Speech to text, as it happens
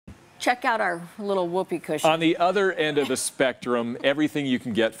check out our little whoopee cushion. On the other end of the spectrum, everything you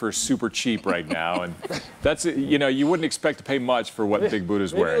can get for super cheap right now, and that's, you know, you wouldn't expect to pay much for what Big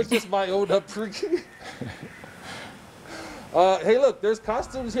Buddha's wearing. It's just my old upbringing. Hey, look, there's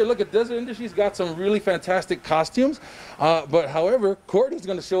costumes here. Look at Deseret Industries got some really fantastic costumes. But however, Courtney's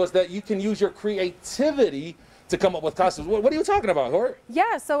going to show us that you can use your creativity to come up with costumes. What are you talking about, Court?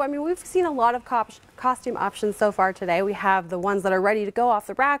 Yeah, so I mean, we've seen a lot of costume options so far today. We have the ones that are ready to go off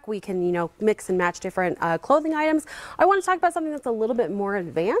the rack. We can, you know, mix and match different clothing items. I want to talk about something that's a little bit more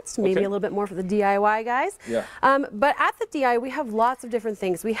advanced, maybe a little bit more for the DIY guys. Yeah. But at the DIY, we have lots of different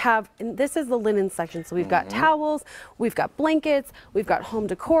things. We have, and this is the linen section, so we've got towels, we've got blankets, we've got home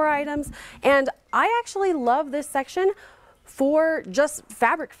decor items, and I actually love this section for just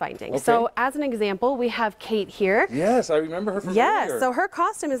fabric finding. So as an example, we have Kate here. Yes, I remember her from earlier. So her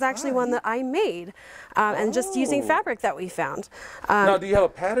costume is actually one that I made, and just using fabric that we found. Now, do you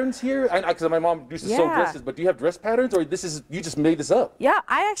have patterns here? Because my mom used to sew dresses, but do you have dress patterns, or this is, you just made this up? Yeah,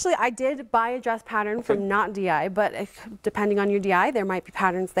 I did buy a dress pattern from not DI, but depending on your DI, there might be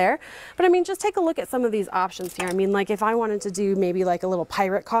patterns there. But I mean, just take a look at some of these options here. I mean, like if I wanted to do maybe like a little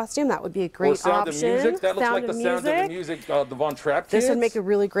pirate costume, that would be a great option. Sound of Music, that looks like the Sound of the Music, the Von Trapp kids. This would make a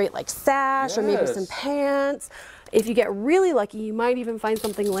really great like sash or maybe some pants. If you get really lucky, you might even find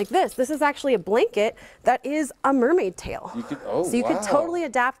something like this. This is actually a blanket that is a mermaid tail. So you could totally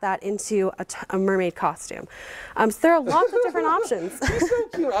adapt that into a mermaid costume. So there are lots of different options. She's so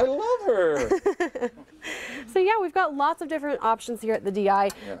cute. I love her. So yeah, we've got lots of different options here at the DI.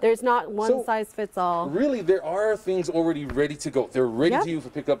 There's not one size fits all. Really, there are things already ready to go. They're ready to you for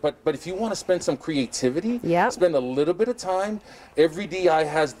pickup. But if you want to spend some creativity, spend a little bit of time, every DI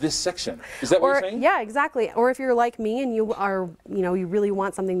has this section. Is that what you're saying? Yeah, exactly. Or if you're like me and you are, you know, you really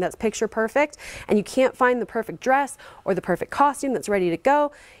want something that's picture perfect and you can't find the perfect dress or the perfect costume that's ready to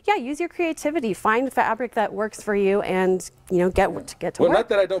go, yeah, use your creativity. Find fabric that works for you and, you know, get to work. Well, not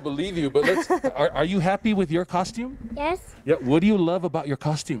that I don't believe you, but let's, are you happy with your costume? Yes. Yeah. What do you love about your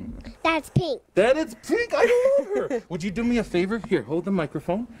costume? That's pink. That it's pink. I love her. Would you do me a favor? Here, hold the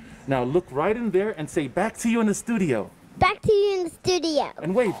microphone. Now look right in there and say back to you in the studio. Back to you in the studio.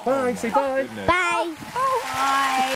 And wait, bye. Say bye. Bye. Bye.